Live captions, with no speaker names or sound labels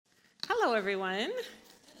Hello, everyone.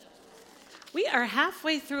 We are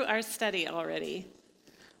halfway through our study already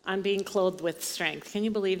on being clothed with strength. Can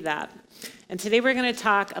you believe that? And today we're going to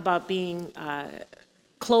talk about being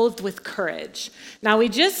clothed with courage. Now, we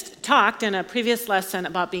just talked in a previous lesson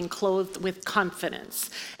about being clothed with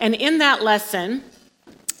confidence. And in that lesson,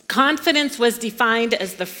 confidence was defined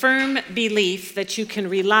as the firm belief that you can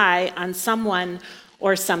rely on someone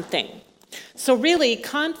or something. So really,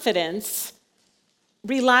 confidence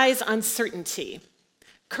relies on certainty.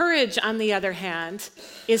 Courage, on the other hand,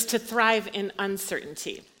 is to thrive in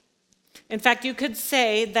uncertainty. In fact, you could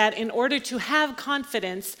say that in order to have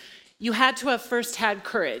confidence, you had to have first had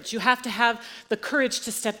courage. You have to have the courage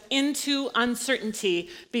to step into uncertainty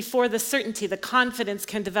before the certainty, the confidence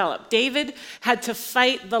can develop. David had to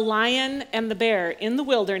fight the lion and the bear in the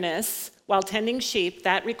wilderness while tending sheep.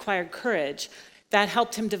 That required courage. That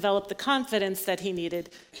helped him develop the confidence that he needed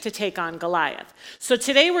to take on Goliath. So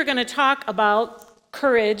today we're going to talk about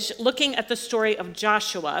courage, looking at the story of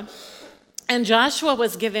Joshua. And Joshua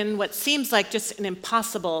was given what seems like just an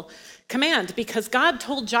impossible command because God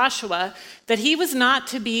told Joshua that he was not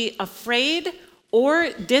to be afraid or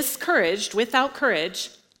discouraged, without courage,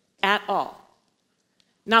 at all.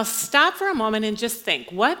 Now stop for a moment and just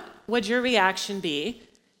think, what would your reaction be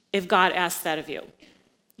if God asked that of you?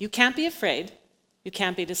 You can't be afraid. You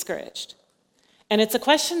can't be discouraged. And it's a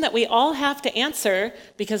question that we all have to answer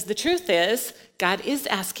because the truth is, God is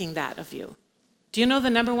asking that of you. Do you know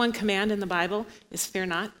the number one command in the Bible is fear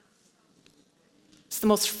not? It's the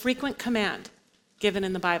most frequent command given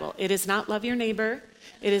in the Bible. It is not love your neighbor.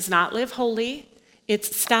 It is not live holy.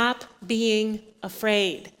 It's stop being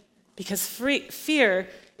afraid because fear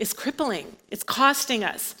is crippling. It's costing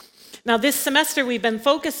us. Now, this semester, we've been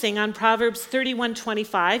focusing on Proverbs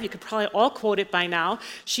 31:25. You could probably all quote it by now.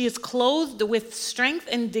 She is clothed with strength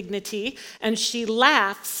and dignity, and she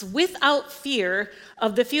laughs without fear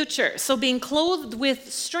of the future. So being clothed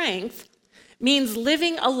with strength means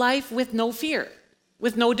living a life with no fear,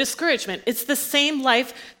 with no discouragement. It's the same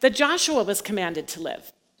life that Joshua was commanded to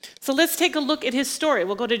live. So let's take a look at his story.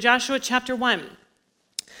 We'll go to Joshua chapter 1.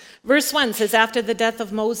 Verse 1 says, after the death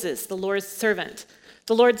of Moses, the Lord's servant,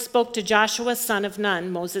 the Lord spoke to Joshua, son of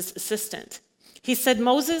Nun, Moses' assistant. He said,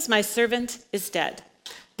 Moses, my servant, is dead.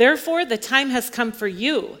 Therefore, the time has come for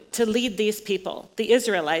you to lead these people, the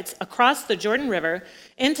Israelites, across the Jordan River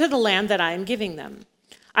into the land that I am giving them.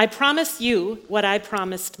 I promise you what I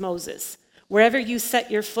promised Moses. Wherever you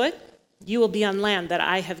set your foot, you will be on land that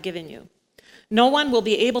I have given you. No one will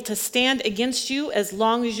be able to stand against you as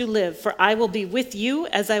long as you live, for I will be with you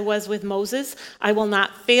as I was with Moses. I will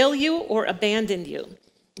not fail you or abandon you.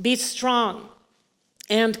 Be strong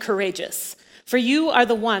and courageous, for you are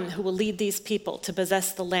the one who will lead these people to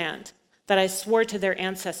possess the land that I swore to their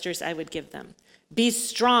ancestors I would give them. Be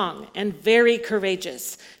strong and very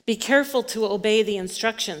courageous. Be careful to obey the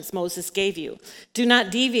instructions Moses gave you. Do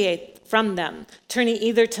not deviate from them, turning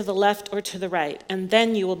either to the left or to the right, and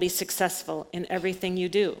then you will be successful in everything you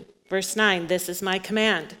do. Verse 9, this is my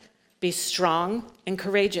command. Be strong and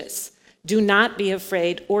courageous. Do not be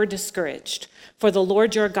afraid or discouraged, for the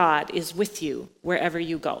Lord your God is with you wherever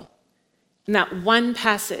you go. In that one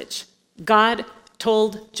passage, God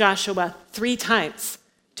told Joshua 3 times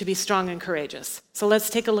to be strong and courageous. So let's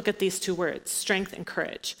take a look at these 2 words, strength and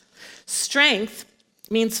courage. Strength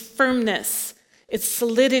means firmness. It's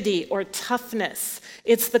solidity or toughness.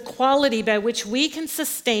 It's the quality by which we can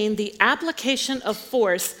sustain the application of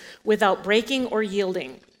force without breaking or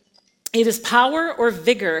yielding. It is power or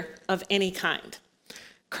vigor of any kind.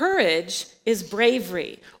 Courage is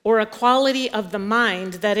bravery or a quality of the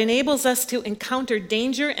mind that enables us to encounter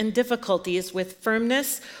danger and difficulties with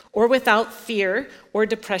firmness or without fear or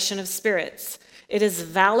depression of spirits. It is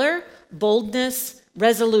valor, boldness,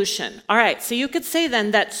 resolution. All right, so you could say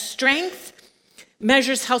then that strength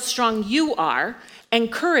measures how strong you are,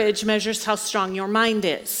 and courage measures how strong your mind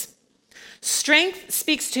is. Strength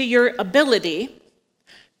speaks to your ability.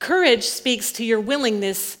 Courage speaks to your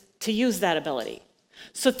willingness to use that ability.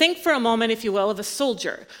 So think for a moment, if you will, of a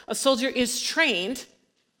soldier. A soldier is trained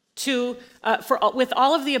with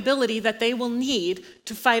all of the ability that they will need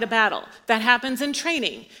to fight a battle. That happens in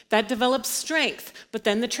training. That develops strength, but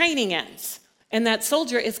then the training ends. And that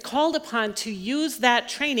soldier is called upon to use that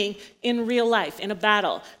training in real life, in a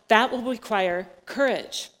battle. That will require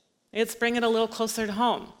courage. Let's bring it a little closer to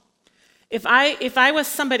home. If I was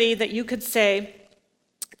somebody that you could say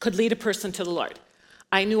could lead a person to the Lord,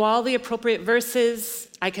 I knew all the appropriate verses,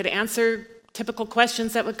 I could answer typical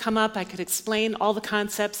questions that would come up, I could explain all the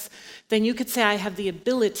concepts, then you could say I have the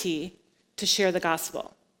ability to share the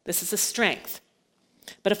gospel. This is a strength.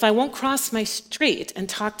 But if I won't cross my street and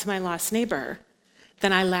talk to my lost neighbor,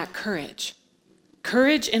 then I lack courage.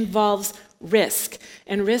 Courage involves risk,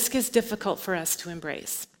 and risk is difficult for us to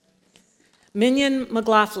embrace. Minion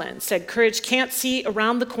McLaughlin said, courage can't see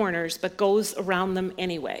around the corners, but goes around them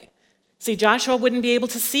anyway. See, Joshua wouldn't be able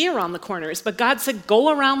to see around the corners, but God said,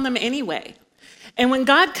 go around them anyway. And when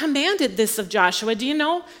God commanded this of Joshua, do you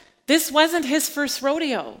know, this wasn't his first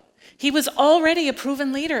rodeo. He was already a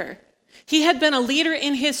proven leader. He had been a leader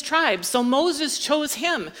in his tribe, so Moses chose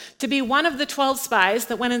him to be one of the 12 spies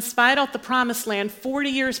that went and spied out the promised land 40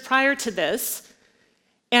 years prior to this.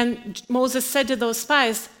 And Moses said to those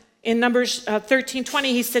spies, in Numbers 13:20,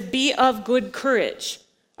 he said, be of good courage.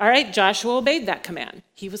 All right, Joshua obeyed that command.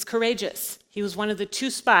 He was courageous. He was one of the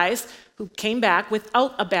 2 spies who came back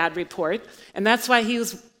without a bad report, and that's why he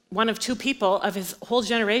was one of 2 people of his whole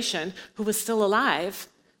generation who was still alive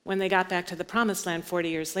when they got back to the promised land 40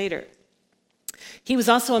 years later. He was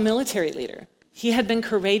also a military leader. He had been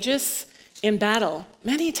courageous in battle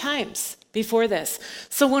many times before this.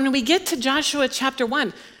 So when we get to Joshua chapter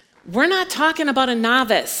 1, we're not talking about a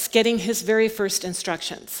novice getting his very first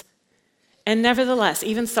instructions. And nevertheless,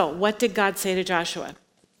 even so, what did God say to Joshua?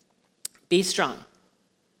 Be strong,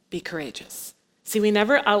 be courageous. See, we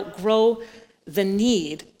never outgrow the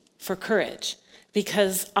need for courage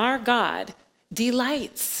because our God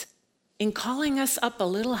delights in calling us up a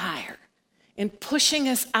little higher, in pushing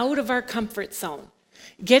us out of our comfort zone,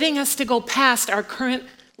 getting us to go past our current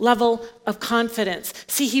level of confidence.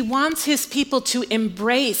 See, he wants his people to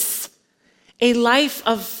embrace a life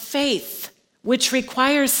of faith, which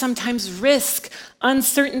requires sometimes risk,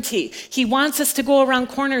 uncertainty. He wants us to go around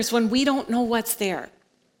corners when we don't know what's there.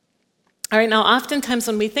 All right, now oftentimes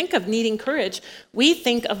when we think of needing courage, we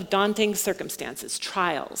think of daunting circumstances,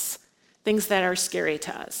 trials, things that are scary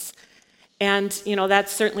to us. And, that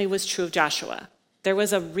certainly was true of Joshua. There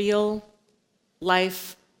was a real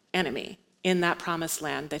life enemy in that promised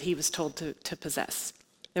land that he was told to possess.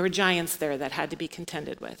 There were giants there that had to be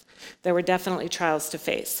contended with. There were definitely trials to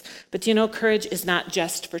face. But courage is not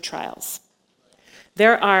just for trials.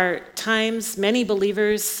 There are times, many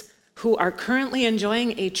believers who are currently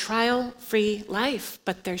enjoying a trial-free life,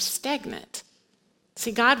 but they're stagnant.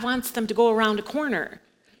 See, God wants them to go around a corner,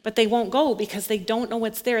 but they won't go because they don't know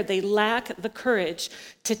what's there. They lack the courage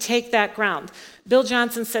to take that ground. Bill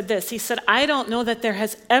Johnson said this. He said, I don't know that there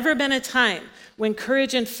has ever been a time when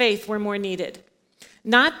courage and faith were more needed.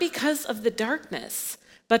 Not because of the darkness,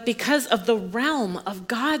 but because of the realm of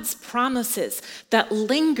God's promises that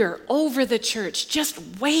linger over the church,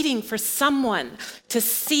 just waiting for someone to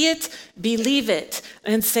see it, believe it,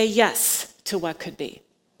 and say yes to what could be.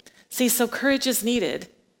 See, so courage is needed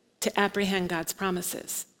to apprehend God's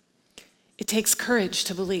promises. It takes courage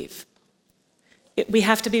to believe. We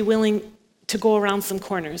have to be willing to go around some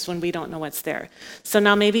corners when we don't know what's there. So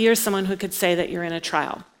now maybe you're someone who could say that you're in a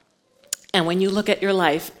trial. And when you look at your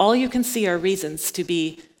life, all you can see are reasons to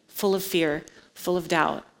be full of fear, full of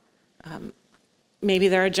doubt. Maybe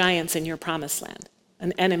there are giants in your promised land,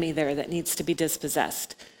 an enemy there that needs to be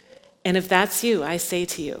dispossessed. And if that's you, I say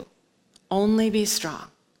to you, only be strong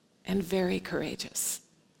and very courageous.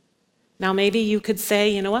 Now, maybe you could say,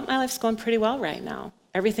 you know what, my life's going pretty well right now.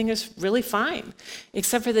 Everything is really fine,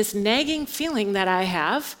 except for this nagging feeling that I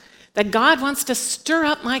have that God wants to stir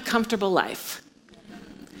up my comfortable life.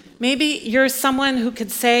 Maybe you're someone who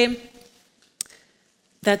could say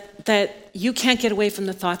that you can't get away from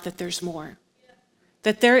the thought that there's more,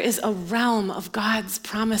 that there is a realm of God's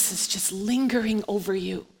promises just lingering over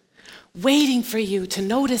you, waiting for you to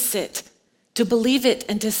notice it, to believe it,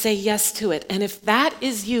 and to say yes to it. And if that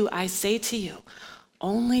is you, I say to you,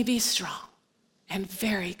 only be strong and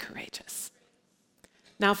very courageous.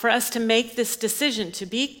 Now, for us to make this decision to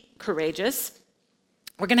be courageous,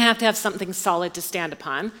 we're going to have something solid to stand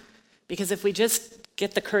upon, because if we just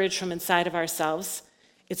get the courage from inside of ourselves,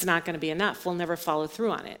 it's not going to be enough. We'll never follow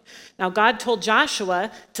through on it. Now, God told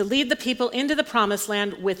Joshua to lead the people into the promised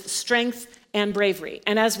land with strength and bravery.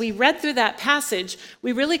 And as we read through that passage,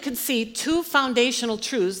 we really could see 2 foundational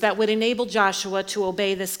truths that would enable Joshua to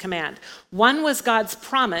obey this command. One was God's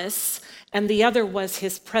promise, and the other was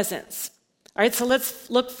his presence. All right, so let's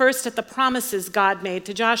look first at the promises God made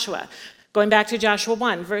to Joshua. Going back to Joshua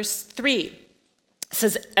 1, verse 3. It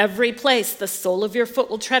says, every place the sole of your foot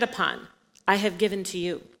will tread upon, I have given to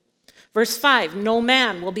you. Verse 5, no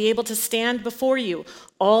man will be able to stand before you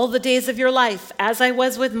all the days of your life. As I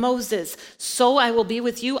was with Moses, so I will be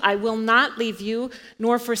with you. I will not leave you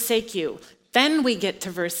nor forsake you. Then we get to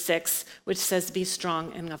verse 6, which says, be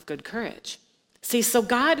strong and of good courage. See, so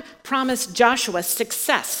God promised Joshua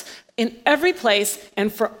success in every place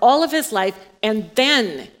and for all of his life, and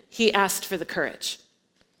then he asked for the courage.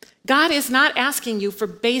 God is not asking you for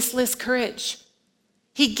baseless courage.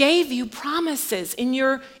 He gave you promises in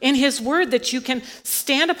his word that you can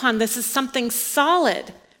stand upon. This is something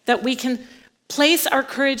solid that we can place our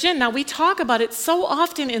courage in. Now, we talk about it so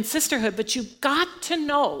often in sisterhood, but you've got to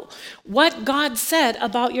know what God said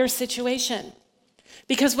about your situation.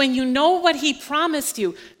 Because when you know what he promised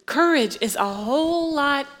you, courage is a whole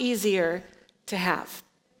lot easier to have.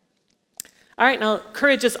 All right, now,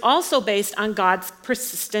 courage is also based on God's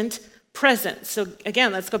persistent presence. So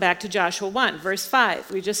again, let's go back to Joshua 1, verse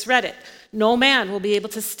 5. We just read it. No man will be able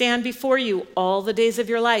to stand before you all the days of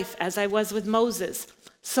your life, as I was with Moses.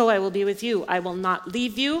 So I will be with you. I will not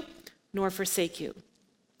leave you nor forsake you.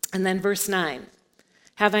 And then verse 9.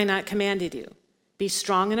 Have I not commanded you? Be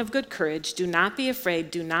strong and of good courage. Do not be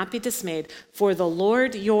afraid. Do not be dismayed. For the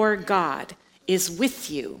Lord your God is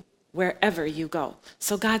with you wherever you go.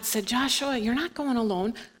 So God said, Joshua, you're not going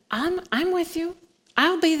alone. I'm with you.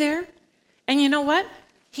 I'll be there. And you know what?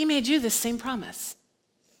 He made you the same promise.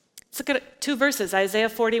 Let's look at 2 verses. Isaiah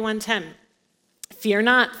 41:10. Fear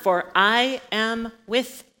not, for I am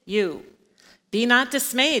with you. Be not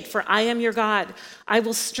dismayed, for I am your God. I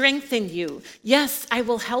will strengthen you. Yes, I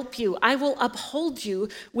will help you. I will uphold you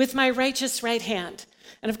with my righteous right hand.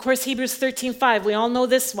 And of course, Hebrews 13:5, we all know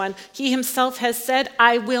this one. He himself has said,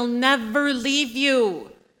 I will never leave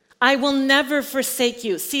you. I will never forsake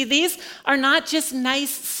you. See, these are not just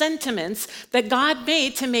nice sentiments that God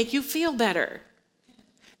made to make you feel better.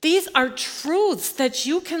 These are truths that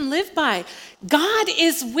you can live by. God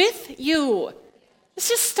is with you. Let's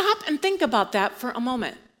just stop and think about that for a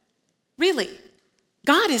moment. Really,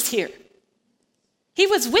 God is here. He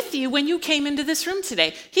was with you when you came into this room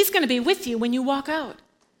today. He's going to be with you when you walk out.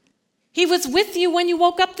 He was with you when you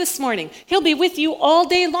woke up this morning. He'll be with you all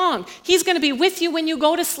day long. He's going to be with you when you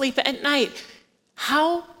go to sleep at night.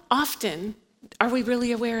 How often are we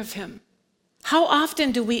really aware of him? How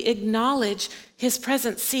often do we acknowledge his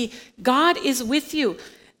presence? See, God is with you.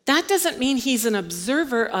 That doesn't mean he's an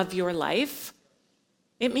observer of your life.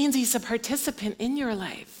 It means he's a participant in your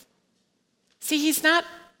life. See, he's not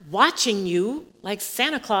watching you like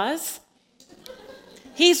Santa Claus.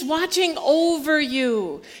 He's watching over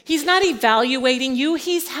you. He's not evaluating you.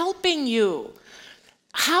 He's helping you.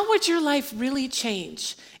 How would your life really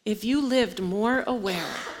change if you lived more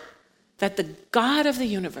aware that the God of the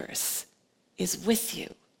universe is with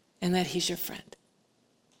you and that he's your friend?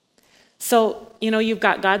 So, you've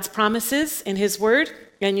got God's promises in his word,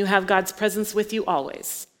 and you have God's presence with you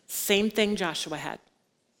always. Same thing Joshua had.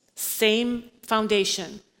 Same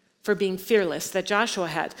foundation for being fearless that Joshua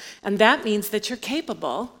had. And that means that you're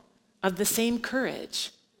capable of the same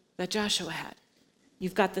courage that Joshua had.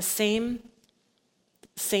 You've got the same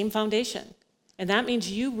foundation. And that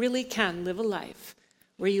means you really can live a life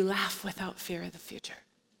where you laugh without fear of the future.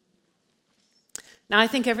 Now, I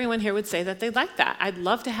think everyone here would say that they'd like that. I'd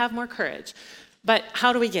love to have more courage. But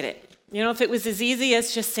how do we get it? If it was as easy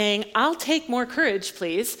as just saying, I'll take more courage,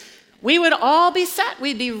 please, we would all be set.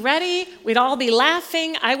 We'd be ready. We'd all be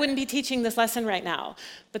laughing. I wouldn't be teaching this lesson right now.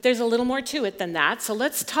 But there's a little more to it than that. So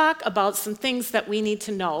let's talk about some things that we need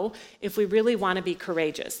to know if we really want to be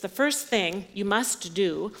courageous. The first thing you must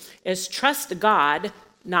do is trust God,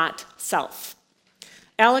 not self.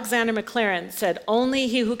 Alexander McLaren said, only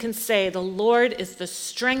he who can say, the Lord is the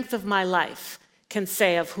strength of my life, can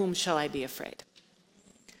say, of whom shall I be afraid?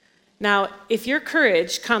 Now, if your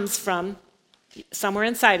courage comes from somewhere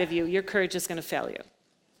inside of you, your courage is going to fail you.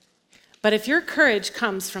 But if your courage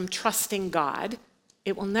comes from trusting God,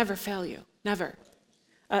 it will never fail you, never.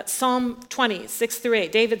 Psalm 20,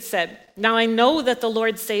 6-8, David said, now I know that the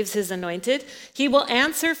Lord saves his anointed. He will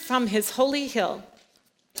answer from his holy hill,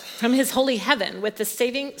 from his holy heaven, with the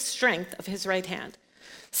saving strength of his right hand.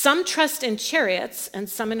 Some trust in chariots and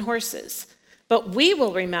some in horses, but we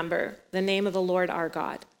will remember the name of the Lord our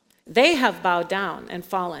God. They have bowed down and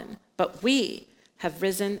fallen, but we have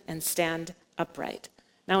risen and stand upright.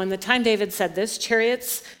 Now, in the time David said this,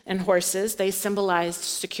 chariots and horses, they symbolized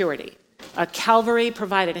security. Cavalry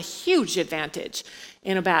provided a huge advantage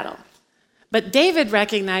in a battle. But David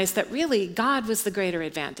recognized that really God was the greater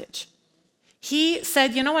advantage. He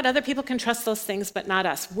said, you know what, other people can trust those things, but not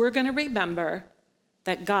us. We're going to remember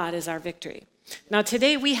that God is our victory. Now,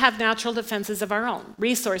 today we have natural defenses of our own,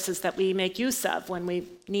 resources that we make use of when we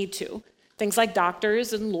need to. Things like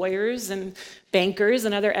doctors and lawyers and bankers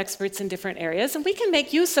and other experts in different areas, and we can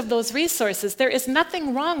make use of those resources. There is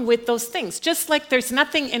nothing wrong with those things, just like there's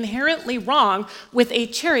nothing inherently wrong with a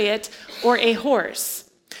chariot or a horse.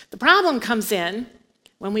 The problem comes in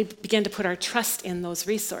when we begin to put our trust in those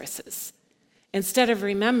resources, instead of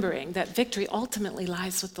remembering that victory ultimately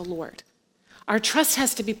lies with the Lord. Our trust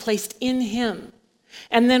has to be placed in him.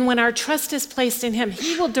 And then when our trust is placed in him,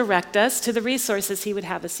 he will direct us to the resources he would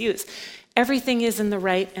have us use. Everything is in the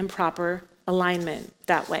right and proper alignment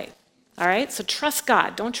that way. All right? So trust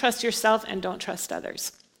God. Don't trust yourself and don't trust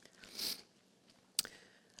others.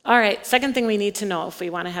 All right, second thing we need to know if we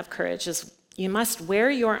want to have courage is you must wear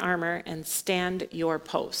your armor and stand your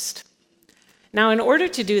post. Now, in order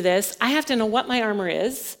to do this, I have to know what my armor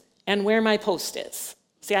is and where my post is.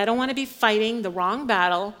 See, I don't want to be fighting the wrong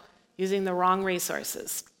battle using the wrong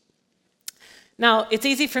resources. Now, it's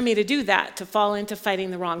easy for me to do that, to fall into fighting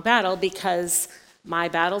the wrong battle, because my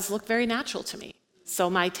battles look very natural to me. So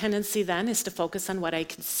my tendency then is to focus on what I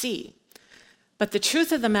can see. But the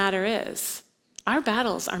truth of the matter is, our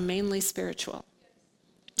battles are mainly spiritual.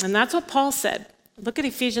 And that's what Paul said. Look at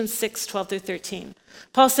Ephesians 6:12-13.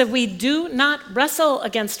 Paul said, we do not wrestle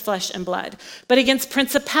against flesh and blood, but against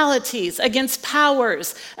principalities, against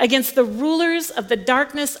powers, against the rulers of the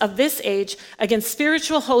darkness of this age, against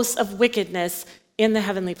spiritual hosts of wickedness in the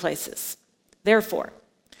heavenly places. Therefore,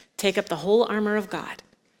 take up the whole armor of God,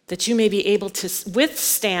 that you may be able to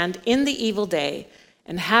withstand in the evil day,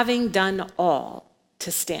 and having done all,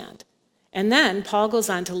 to stand. And then Paul goes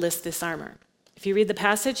on to list this armor. If you read the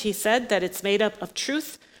passage, he said that it's made up of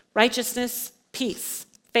truth, righteousness, peace,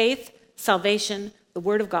 faith, salvation, the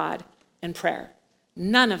word of God, and prayer.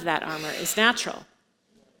 None of that armor is natural.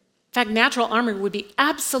 In fact, natural armor would be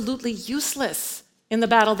absolutely useless in the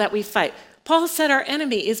battle that we fight. Paul said our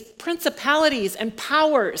enemy is principalities and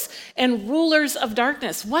powers and rulers of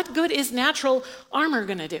darkness. What good is natural armor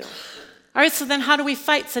going to do? All right, so then how do we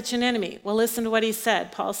fight such an enemy? Well, listen to what he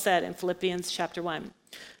said. Paul said in Philippians chapter 1.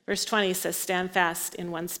 Verse 20 says, stand fast in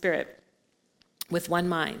one spirit, with one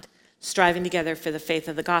mind, striving together for the faith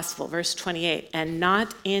of the gospel. Verse 28, and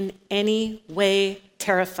not in any way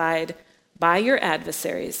terrified by your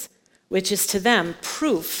adversaries, which is to them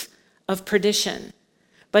proof of perdition,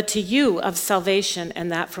 but to you of salvation,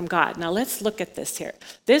 and that from God. Now let's look at this here.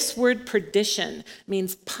 This word perdition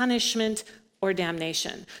means punishment or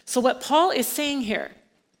damnation. So what Paul is saying here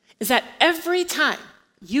is that every time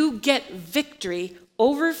you get victory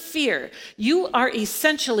over fear, you are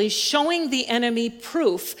essentially showing the enemy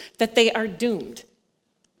proof that they are doomed.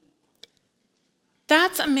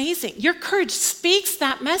 That's amazing. Your courage speaks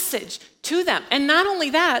that message to them. And not only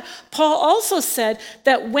that, Paul also said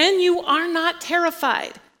that when you are not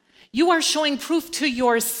terrified, you are showing proof to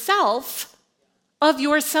yourself of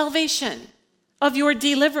your salvation, of your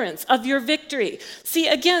deliverance, of your victory. See,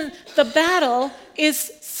 again, the battle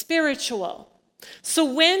is spiritual. So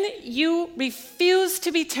when you refuse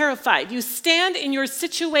to be terrified, you stand in your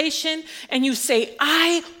situation and you say,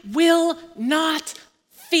 I will not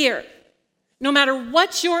fear, no matter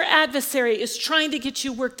what your adversary is trying to get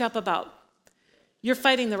you worked up about. You're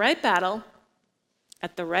fighting the right battle in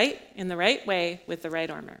the right way with the right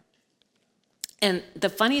armor. And the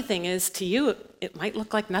funny thing is, to you, it might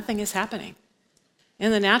look like nothing is happening.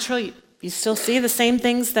 In the natural, you still see the same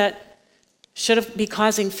things that should be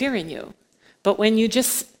causing fear in you. But when you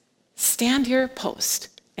just stand your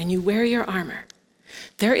post and you wear your armor,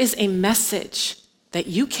 there is a message that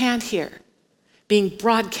you can't hear being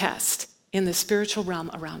broadcast in the spiritual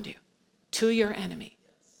realm around you to your enemy.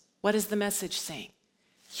 What is the message saying?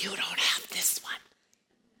 You don't have this one.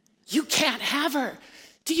 You can't have her.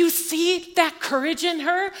 Do you see that courage in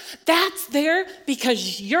her? That's there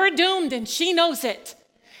because you're doomed and she knows it.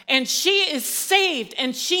 And she is saved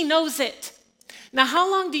and she knows it. Now,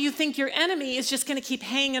 how long do you think your enemy is just going to keep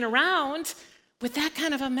hanging around with that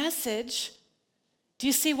kind of a message? Do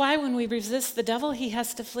you see why when we resist the devil, he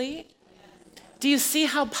has to flee? Do you see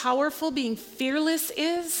how powerful being fearless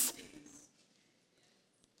is?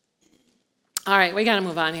 All right, we got to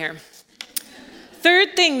move on here.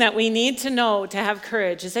 Third thing that we need to know to have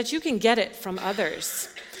courage is that you can get it from others.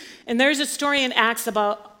 And there's a story in Acts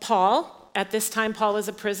about Paul. At this time, Paul was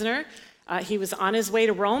a prisoner. He was on his way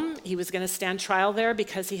to Rome. He was going to stand trial there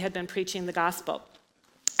because he had been preaching the gospel.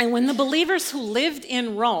 And when the believers who lived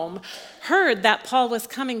in Rome heard that Paul was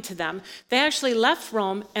coming to them, they actually left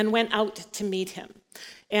Rome and went out to meet him.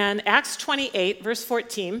 And Acts 28, verse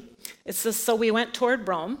 14, it says, so we went toward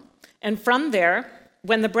Rome, and from there,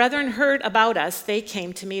 when the brethren heard about us, they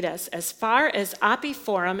came to meet us as far as Appii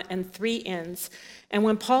Forum and 3 Inns. And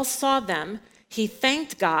when Paul saw them, he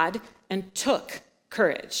thanked God and took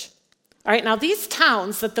courage. All right, now these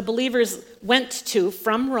towns that the believers went to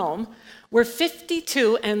from Rome were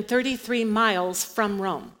 52 and 33 miles from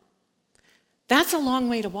Rome. That's a long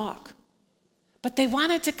way to walk. but they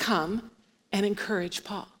wanted to come and encourage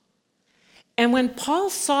Paul. And when Paul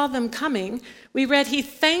saw them coming, we read he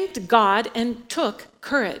thanked God and took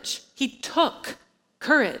courage. He took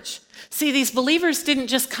courage. See, these believers didn't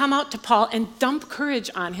just come out to Paul and dump courage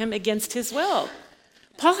on him against his will.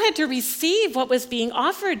 Paul had to receive what was being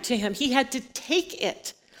offered to him. He had to take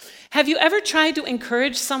it. Have you ever tried to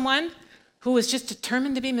encourage someone who was just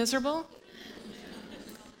determined to be miserable?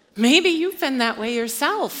 Maybe you've been that way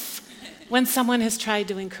yourself when someone has tried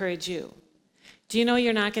to encourage you. Do you know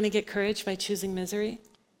you're not going to get courage by choosing misery?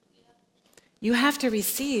 You have to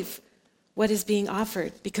receive what is being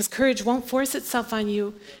offered because courage won't force itself on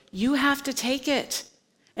you. You have to take it.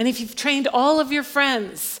 And if you've trained all of your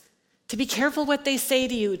friends to be careful what they say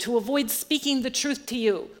to you, to avoid speaking the truth to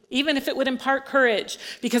you, even if it would impart courage,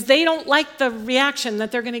 because they don't like the reaction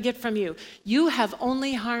that they're going to get from you, you have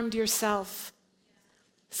only harmed yourself.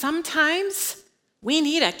 Sometimes we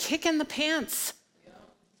need a kick in the pants.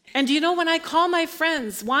 And do you know when I call my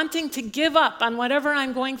friends wanting to give up on whatever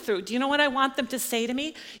I'm going through, do you know what I want them to say to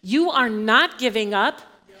me? You are not giving up.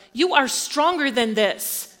 You are stronger than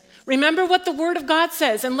this. Remember what the Word of God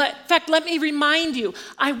says. And in fact, let me remind you,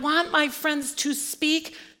 I want my friends to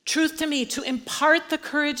speak truth to me, to impart the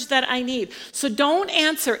courage that I need. So don't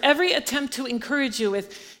answer every attempt to encourage you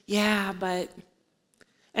with, yeah, but,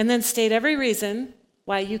 and then state every reason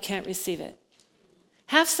why you can't receive it.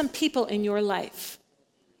 Have some people in your life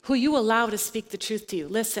who you allow to speak the truth to you.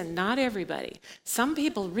 Listen, not everybody. Some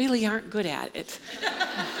people really aren't good at it.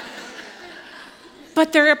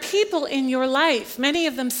 But there are people in your life, many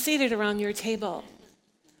of them seated around your table,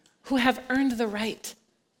 who have earned the right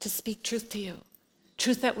to speak truth to you,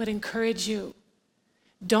 truth that would encourage you.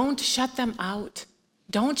 Don't shut them out.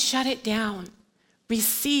 Don't shut it down.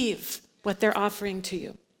 Receive what they're offering to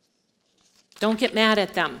you. Don't get mad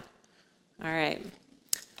at them. All right.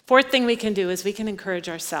 Fourth thing we can do is we can encourage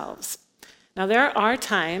ourselves. Now, there are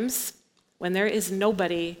times when there is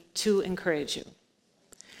nobody to encourage you.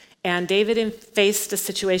 And David faced a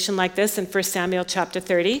situation like this in 1 Samuel chapter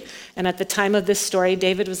 30. And at the time of this story,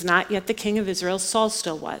 David was not yet the king of Israel. Saul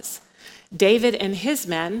still was. David and his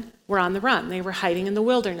men were on the run. They were hiding in the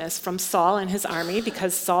wilderness from Saul and his army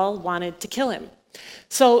because Saul wanted to kill him.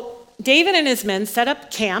 So David and his men set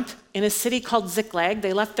up camp in a city called Ziklag.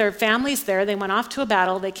 They left their families there. They went off to a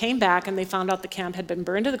battle. They came back and they found out the camp had been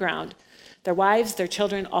burned to the ground. Their wives, their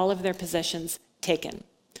children, all of their possessions taken.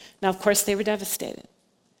 Now, of course, they were devastated.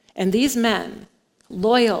 And these men,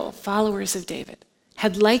 loyal followers of David,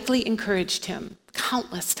 had likely encouraged him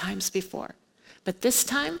countless times before. But this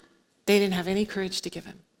time, they didn't have any courage to give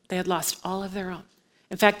him. They had lost all of their own.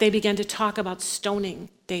 In fact, they began to talk about stoning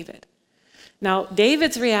David. Now,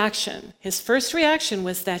 David's reaction, his first reaction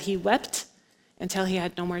was that he wept until he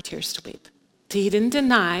had no more tears to weep. He didn't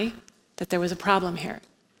deny that there was a problem here.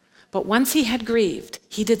 But once he had grieved,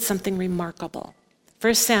 he did something remarkable.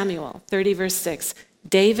 1 Samuel 30, verse 6,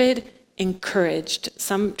 David encouraged,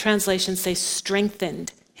 some translations say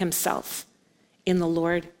strengthened himself in the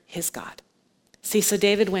Lord his God. See, so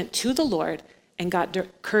David went to the Lord and got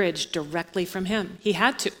courage directly from him. He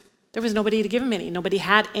had to. There was nobody to give him any. Nobody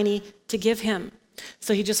had any to give him.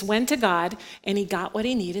 So he just went to God and he got what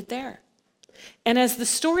he needed there. And as the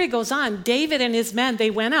story goes on, David and his men, they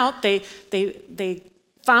went out, they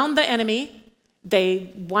found the enemy,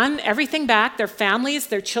 they won everything back, their families,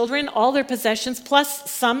 their children, all their possessions, plus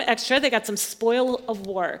some extra. They got some spoil of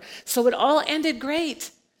war. So it all ended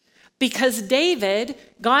great because David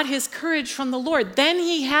got his courage from the Lord. Then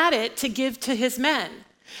he had it to give to his men.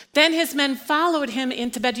 Then his men followed him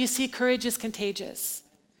into bed. You see, courage is contagious.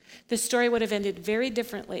 This story would have ended very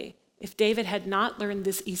differently if David had not learned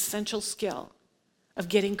this essential skill of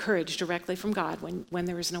getting courage directly from God when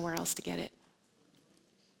there was nowhere else to get it.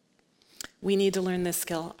 We need to learn this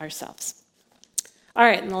skill ourselves. All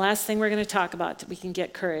right, and the last thing we're going to talk about, we can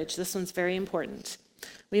get courage. This one's very important.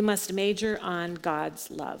 We must major on God's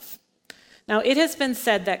love. Now, it has been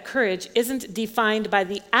said that courage isn't defined by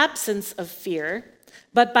the absence of fear,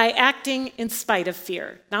 but by acting in spite of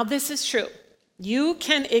fear. Now, this is true. You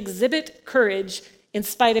can exhibit courage in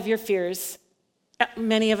spite of your fears.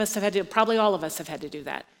 Many of us have had to, probably all of us have had to do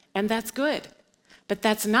that. And that's good. But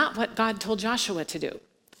that's not what God told Joshua to do.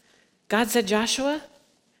 God said, Joshua,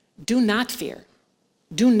 do not fear.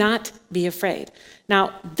 Do not be afraid.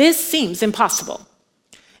 Now, this seems impossible.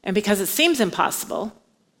 And because it seems impossible,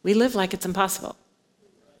 we live like it's impossible.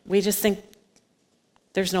 We just think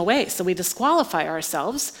there's no way. So we disqualify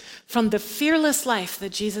ourselves from the fearless life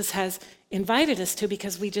that Jesus has invited us to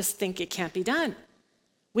because we just think it can't be done.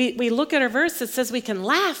 We look at our verse that says we can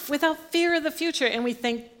laugh without fear of the future, and we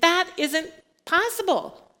think that isn't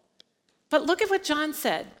possible. But look at what John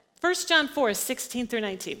said. 1 John 4, 16 through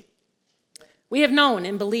 19. We have known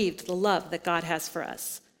and believed the love that God has for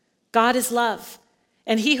us. God is love,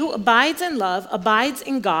 and he who abides in love abides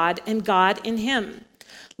in God and God in him.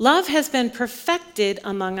 Love has been perfected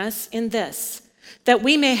among us in this, that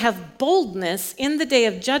we may have boldness in the day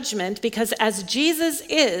of judgment, because as Jesus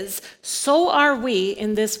is, so are we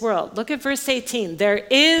in this world. Look at verse 18. There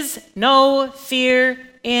is no fear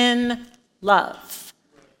in love,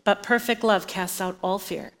 but perfect love casts out all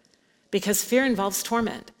fear, because fear involves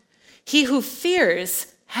torment. He who fears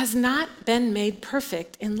has not been made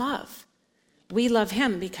perfect in love. We love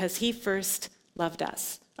him because he first loved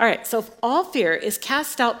us. All right, so if all fear is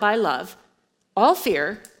cast out by love, all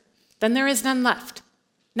fear, then there is none left.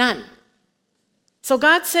 None. So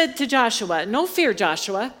God said to Joshua, no fear,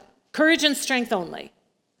 Joshua, courage and strength only.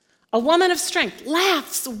 A woman of strength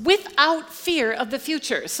laughs without fear of the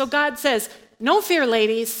future. So God says, no fear,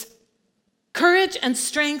 ladies, courage and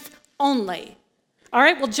strength only. All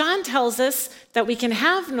right, well, John tells us that we can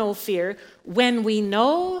have no fear when we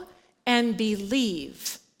know and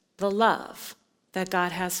believe the love that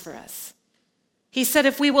God has for us. He said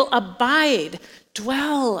if we will abide,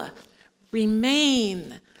 dwell,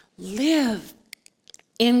 remain, live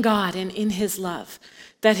in God and in his love,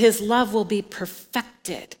 that his love will be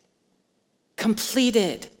perfected,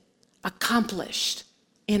 completed, accomplished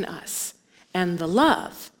in us, and the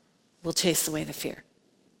love will chase away the fear.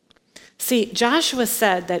 See, Joshua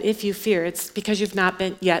said that if you fear, it's because you've not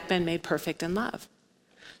yet been made perfect in love.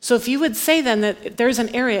 So if you would say then that there's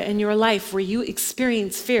an area in your life where you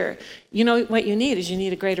experience fear, you know what you need is you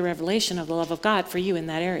need a greater revelation of the love of God for you in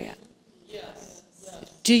that area. Yes.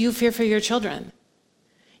 Do you fear for your children?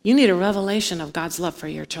 You need a revelation of God's love for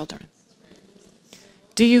your children.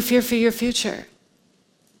 Do you fear for your future?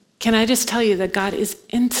 Can I just tell you that God is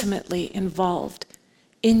intimately involved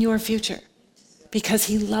in your future because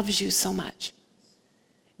he loves you so much?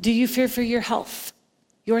 Do you fear for your health,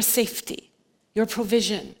 your safety, your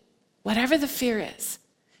provision, whatever the fear is?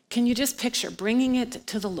 Can you just picture bringing it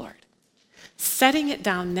to the Lord, setting it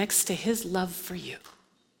down next to his love for you?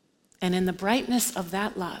 And in the brightness of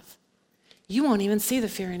that love, you won't even see the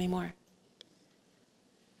fear anymore.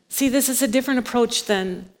 See, this is a different approach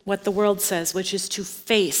than what the world says, which is to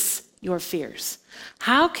face your fears.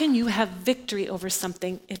 How can you have victory over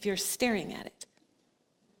something if you're staring at it?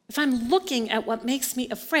 If I'm looking at what makes me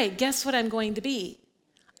afraid, guess what I'm going to be?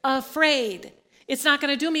 Afraid. It's not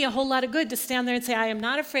going to do me a whole lot of good to stand there and say, I am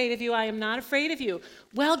not afraid of you, I am not afraid of you.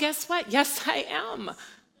 Well, guess what? Yes, I am.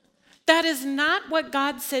 That is not what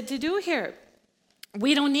God said to do here.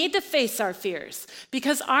 We don't need to face our fears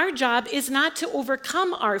because our job is not to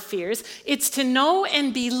overcome our fears. It's to know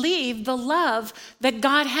and believe the love that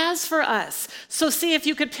God has for us. So see, if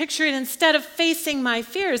you could picture it, instead of facing my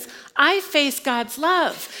fears, I face God's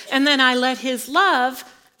love. And then I let his love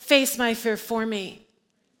face my fear for me.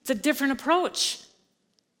 It's a different approach.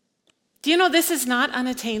 Do you know this is not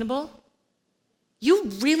unattainable? You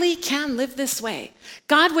really can live this way.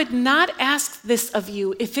 God would not ask this of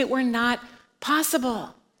you if it were not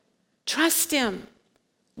possible. Trust him.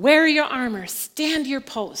 Wear your armor. Stand your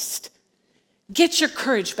post. Get your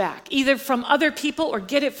courage back, either from other people or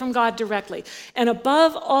get it from God directly. And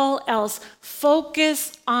above all else,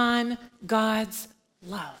 focus on God's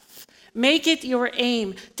love. Make it your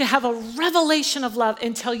aim to have a revelation of love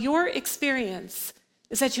until your experience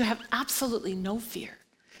is that you have absolutely no fear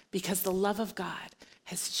because the love of God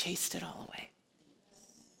has chased it all away.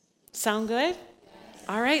 Sound good?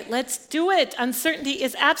 All right, let's do it. Uncertainty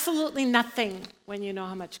is absolutely nothing when you know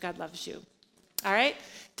how much God loves you. All right,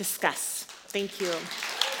 discuss. Thank you.